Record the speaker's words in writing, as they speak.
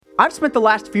I've spent the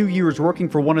last few years working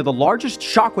for one of the largest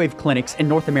shockwave clinics in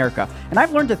North America, and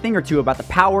I've learned a thing or two about the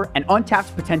power and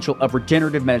untapped potential of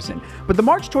regenerative medicine. But the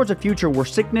march towards a future where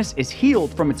sickness is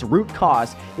healed from its root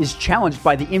cause is challenged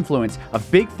by the influence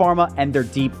of big pharma and their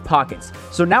deep pockets.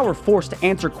 So now we're forced to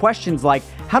answer questions like,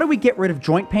 how do we get rid of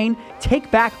joint pain,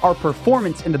 take back our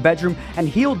performance in the bedroom, and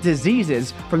heal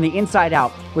diseases from the inside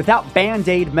out without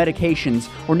band-aid medications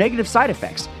or negative side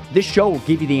effects? This show will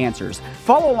give you the answers.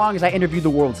 Follow along as I interview the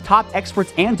world's top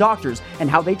experts and doctors and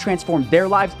how they transformed their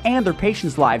lives and their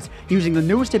patients' lives using the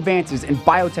newest advances in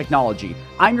biotechnology.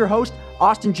 I'm your host,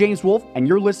 Austin James Wolf, and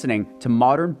you're listening to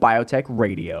Modern Biotech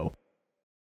Radio.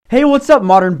 Hey, what's up,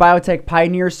 modern biotech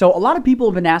pioneers? So a lot of people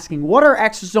have been asking, what are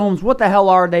exosomes? What the hell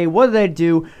are they? What do they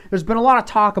do? There's been a lot of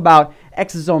talk about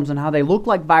exosomes and how they look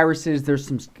like viruses. There's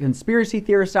some conspiracy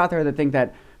theorists out there that think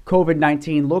that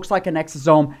COVID-19 looks like an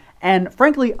exosome. And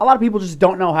frankly, a lot of people just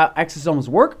don't know how exosomes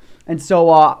work. And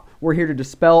so we're here to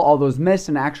dispel all those myths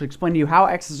and actually explain to you how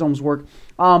exosomes work.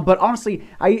 But honestly,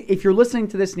 if you're listening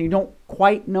to this and you don't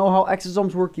quite know how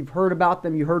exosomes work, you've heard about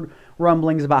them, you heard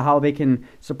rumblings about how they can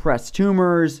suppress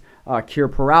tumors, cure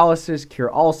paralysis, cure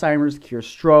Alzheimer's, cure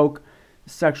stroke,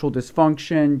 sexual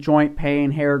dysfunction, joint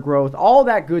pain, hair growth, all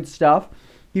that good stuff.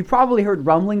 You've probably heard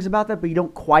rumblings about that, but you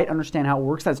don't quite understand how it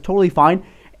works. That's totally fine.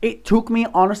 It took me,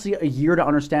 honestly, a year to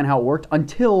understand how it worked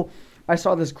until I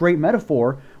saw this great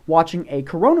metaphor watching a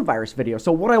coronavirus video.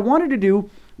 So what I wanted to do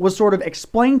was sort of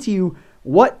explain to you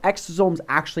what exosomes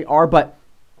actually are, but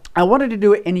I wanted to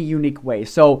do it in a unique way.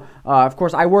 So, of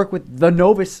course, I work with the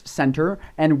Novus Center,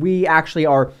 and we actually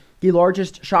are the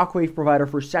largest shockwave provider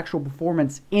for sexual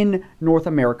performance in North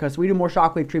America. So we do more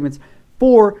shockwave treatments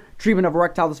for treatment of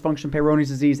erectile dysfunction, Peyronie's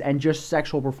disease, and just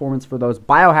sexual performance for those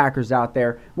biohackers out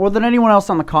there, more than anyone else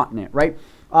on the continent, right?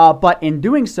 But in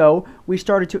doing so, we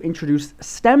started to introduce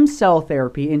stem cell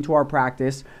therapy into our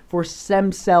practice for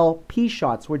stem cell P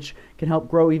shots, which can help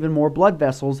grow even more blood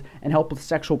vessels and help with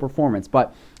sexual performance.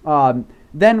 But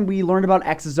then we learned about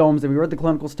exosomes, and we read the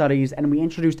clinical studies, and we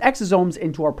introduced exosomes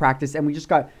into our practice, and we just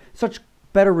got such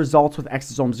better results with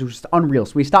exosomes. It was just unreal.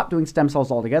 So we stopped doing stem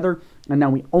cells altogether, and now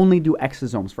we only do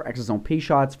exosomes for exosome P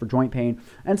shots, for joint pain,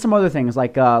 and some other things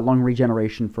like lung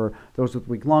regeneration for those with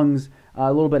weak lungs,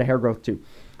 a little bit of hair growth too.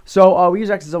 So we use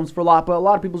exosomes for a lot, but a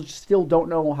lot of people just still don't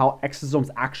know how exosomes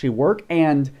actually work.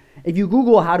 And if you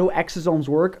Google how do exosomes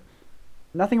work,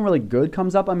 nothing really good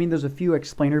comes up. I mean, there's a few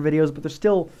explainer videos, but they're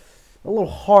still a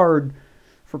little hard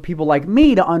for people like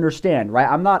me to understand, right?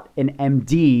 I'm not an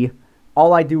MD.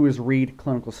 All I do is read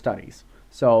clinical studies.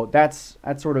 So that's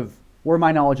sort of where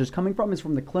my knowledge is coming from, is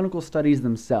from the clinical studies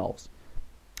themselves.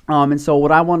 And so what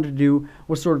I wanted to do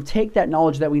was sort of take that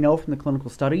knowledge that we know from the clinical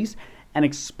studies and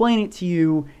explain it to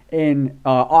you in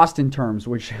Austin terms,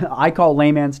 which I call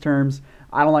layman's terms.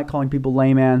 I don't like calling people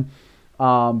layman,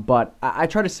 but I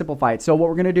try to simplify it. So what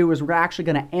we're going to do is we're actually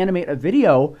going to animate a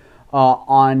video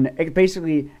on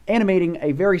basically animating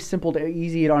a very simple to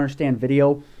easy to understand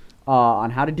video on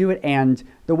how to do it. And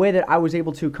the way that I was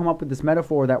able to come up with this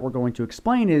metaphor that we're going to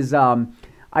explain is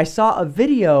I saw a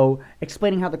video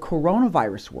explaining how the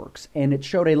coronavirus works, and it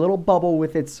showed a little bubble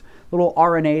with its little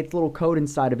RNA, its little code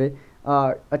inside of it,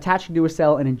 attaching to a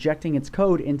cell and injecting its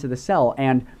code into the cell.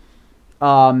 And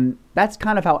that's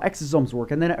kind of how exosomes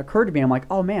work. And then it occurred to me, I'm like,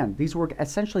 oh man, these work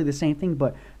essentially the same thing,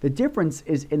 but the difference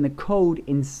is in the code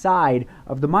inside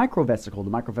of the microvesicle,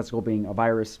 the microvesicle being a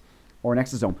virus or an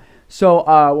exosome. So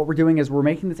what we're doing is we're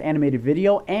making this animated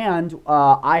video, and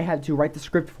I had to write the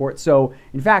script for it. So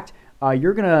in fact,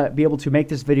 you're going to be able to make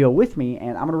this video with me,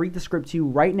 and I'm going to read the script to you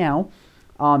right now,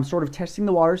 sort of testing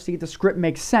the waters, see if the script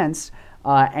makes sense,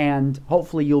 and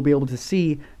hopefully you'll be able to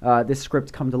see this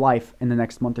script come to life in the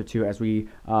next month or two as we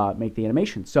make the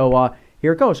animation. So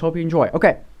here it goes. Hope you enjoy.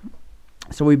 Okay,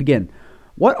 so we begin.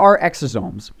 What are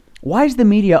exosomes? Why is the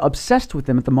media obsessed with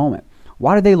them at the moment?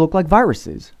 Why do they look like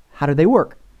viruses? How do they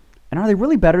work? And are they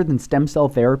really better than stem cell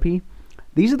therapy?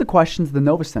 These are the questions the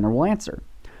Novus Center will answer.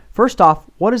 First off,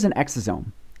 what is an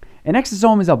exosome? An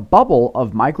exosome is a bubble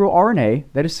of microRNA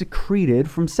that is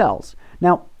secreted from cells.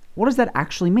 Now, what does that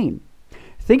actually mean?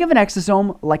 Think of an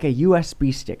exosome like a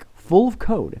USB stick full of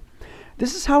code.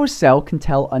 This is how a cell can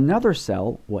tell another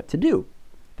cell what to do.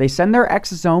 They send their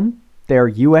exosome,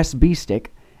 their USB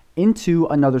stick, into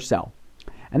another cell.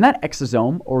 And that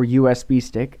exosome, or USB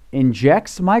stick,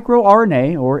 injects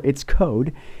microRNA, or its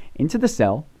code, into the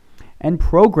cell and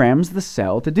programs the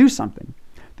cell to do something.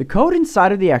 The code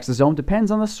inside of the exosome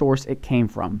depends on the source it came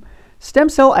from. Stem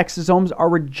cell exosomes are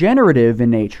regenerative in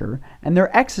nature, and their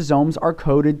exosomes are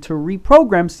coded to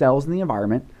reprogram cells in the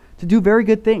environment to do very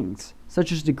good things,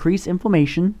 such as decrease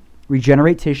inflammation,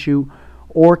 regenerate tissue,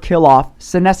 or kill off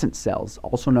senescent cells,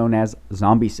 also known as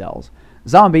zombie cells.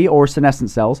 Zombie or senescent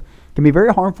cells can be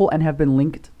very harmful and have been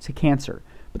linked to cancer,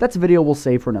 but that's a video we'll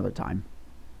save for another time.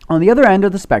 On the other end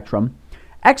of the spectrum,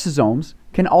 exosomes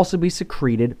can also be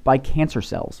secreted by cancer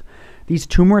cells. These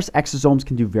tumorous exosomes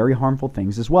can do very harmful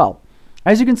things as well.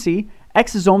 As you can see,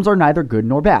 exosomes are neither good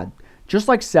nor bad. Just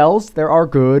like cells, there are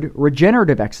good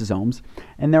regenerative exosomes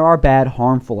and there are bad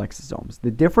harmful exosomes.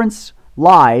 The difference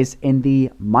lies in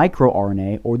the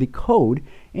microRNA, or the code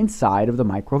inside of the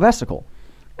microvesicle.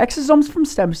 Exosomes from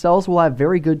stem cells will have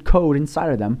very good code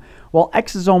inside of them, while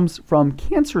exosomes from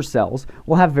cancer cells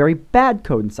will have very bad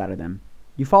code inside of them.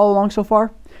 You follow along so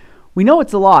far? We know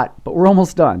it's a lot, but we're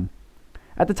almost done.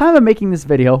 At the time of making this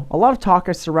video, a lot of talk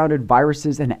has surrounded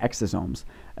viruses and exosomes,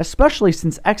 especially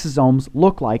since exosomes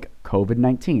look like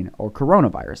COVID-19 or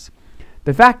coronavirus.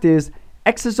 The fact is,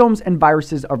 exosomes and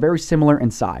viruses are very similar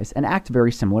in size and act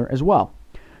very similar as well.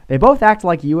 They both act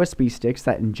like USB sticks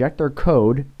that inject their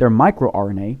code, their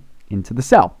microRNA, into the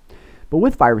cell. But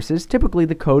with viruses, typically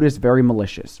the code is very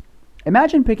malicious.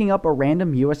 Imagine picking up a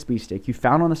random USB stick you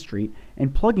found on the street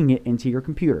and plugging it into your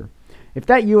computer. If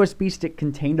that USB stick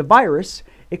contained a virus,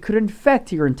 it could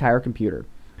infect your entire computer.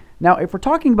 Now, if we're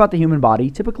talking about the human body,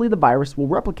 typically the virus will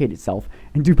replicate itself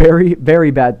and do very,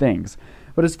 very bad things.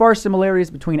 But as far as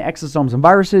similarities between exosomes and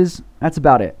viruses, that's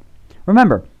about it.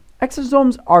 Remember,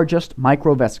 exosomes are just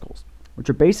microvesicles, which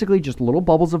are basically just little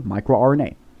bubbles of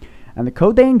microRNA. And the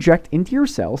code they inject into your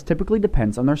cells typically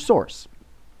depends on their source.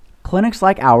 Clinics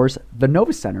like ours, the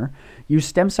Novus Center, use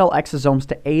stem cell exosomes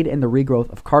to aid in the regrowth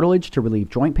of cartilage to relieve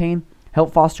joint pain,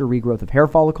 help foster regrowth of hair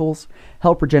follicles,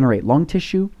 help regenerate lung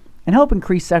tissue, and help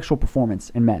increase sexual performance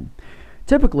in men.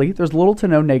 Typically, there's little to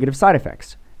no negative side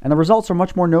effects, and the results are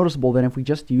much more noticeable than if we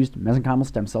just used mesenchymal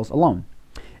stem cells alone.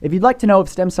 If you'd like to know if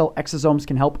stem cell exosomes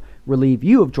can help relieve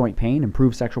you of joint pain,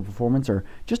 improve sexual performance, or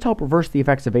just help reverse the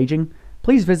effects of aging,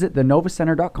 please visit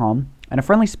thenovuscenter.com and a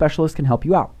friendly specialist can help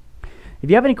you out. If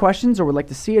you have any questions or would like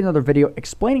to see another video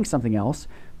explaining something else,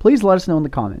 please let us know in the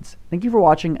comments. Thank you for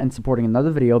watching and supporting another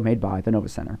video made by the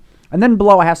Novus Center. And then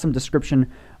below I have some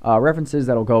description references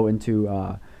that'll go into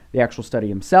the actual study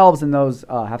themselves, and those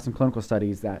have some clinical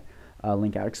studies that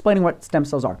link out explaining what stem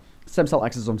cell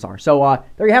exosomes are. So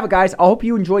there you have it, guys. I hope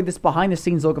you enjoyed this behind the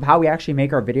scenes look of how we actually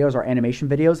make our videos, our animation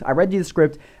videos. I read you the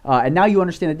script, and now you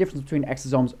understand the difference between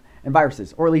exosomes and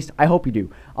viruses, or at least I hope you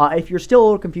do. If you're still a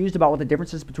little confused about what the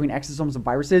difference is between exosomes and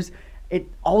viruses, it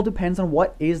all depends on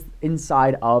what is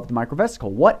inside of the microvesicle.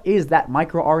 What is that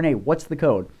microRNA? What's the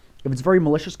code? If it's very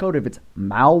malicious code, if it's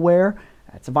malware,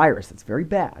 that's a virus. That's very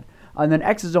bad. And then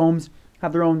exosomes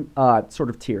have their own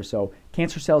sort of tier. So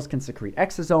cancer cells can secrete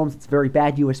exosomes. It's very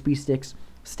bad USB sticks.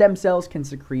 Stem cells can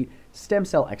secrete stem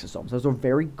cell exosomes. Those are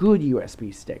very good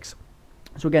USB sticks.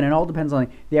 So again, it all depends on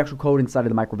the actual code inside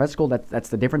of the microvesicle. That's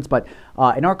the difference. But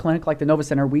in our clinic, like the Novus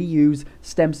Center, we use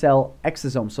stem cell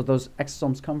exosomes. So those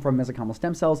exosomes come from mesenchymal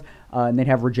stem cells, and they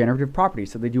have regenerative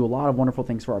properties. So they do a lot of wonderful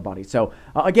things for our body. So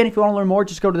again, if you want to learn more,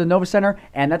 just go to the Novus Center.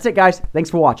 And that's it, guys. Thanks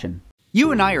for watching.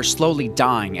 You and I are slowly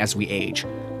dying as we age,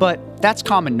 but that's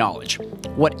common knowledge.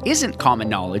 What isn't common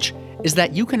knowledge is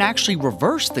that you can actually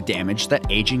reverse the damage that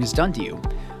aging has done to you.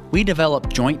 We develop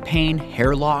joint pain,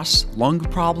 hair loss, lung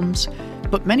problems,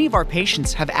 but many of our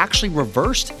patients have actually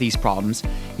reversed these problems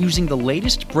using the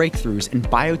latest breakthroughs in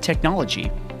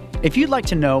biotechnology. If you'd like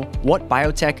to know what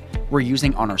biotech we're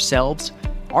using on ourselves,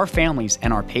 our families,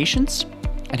 and our patients,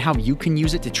 and how you can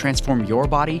use it to transform your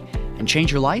body and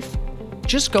change your life,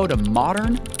 just go to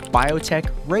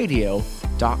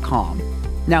modernbiotechradio.com.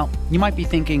 Now, you might be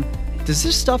thinking, does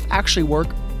this stuff actually work?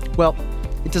 Well,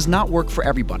 it does not work for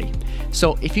everybody.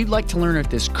 So if you'd like to learn if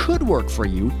this could work for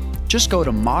you, just go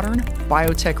to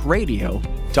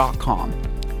modernbiotechradio.com.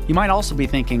 You might also be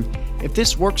thinking, if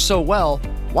this works so well,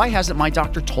 why hasn't my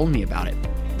doctor told me about it?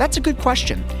 That's a good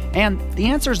question, and the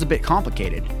answer is a bit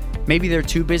complicated. Maybe they're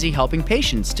too busy helping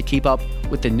patients to keep up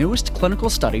with the newest clinical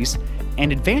studies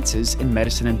and advances in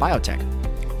medicine and biotech.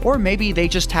 Or maybe they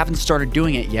just haven't started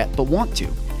doing it yet but want to.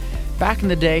 Back in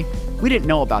the day, we didn't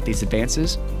know about these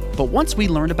advances, but once we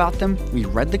learned about them, we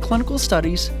read the clinical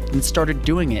studies and started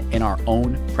doing it in our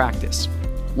own practice.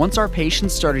 Once our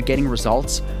patients started getting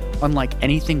results unlike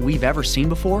anything we've ever seen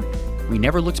before, we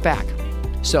never looked back.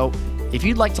 So, if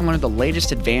you'd like to learn the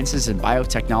latest advances in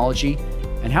biotechnology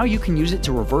and how you can use it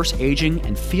to reverse aging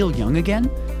and feel young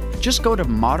again, just go to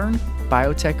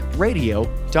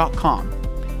modernbiotechradio.com.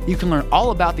 You can learn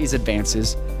all about these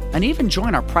advances and even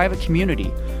join our private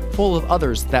community full of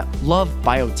others that love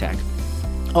biotech.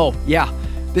 Oh yeah,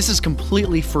 this is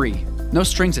completely free, no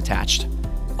strings attached.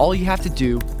 All you have to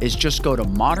do is just go to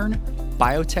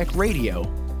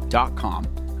modernbiotechradio.com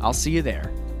I'll see you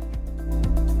there.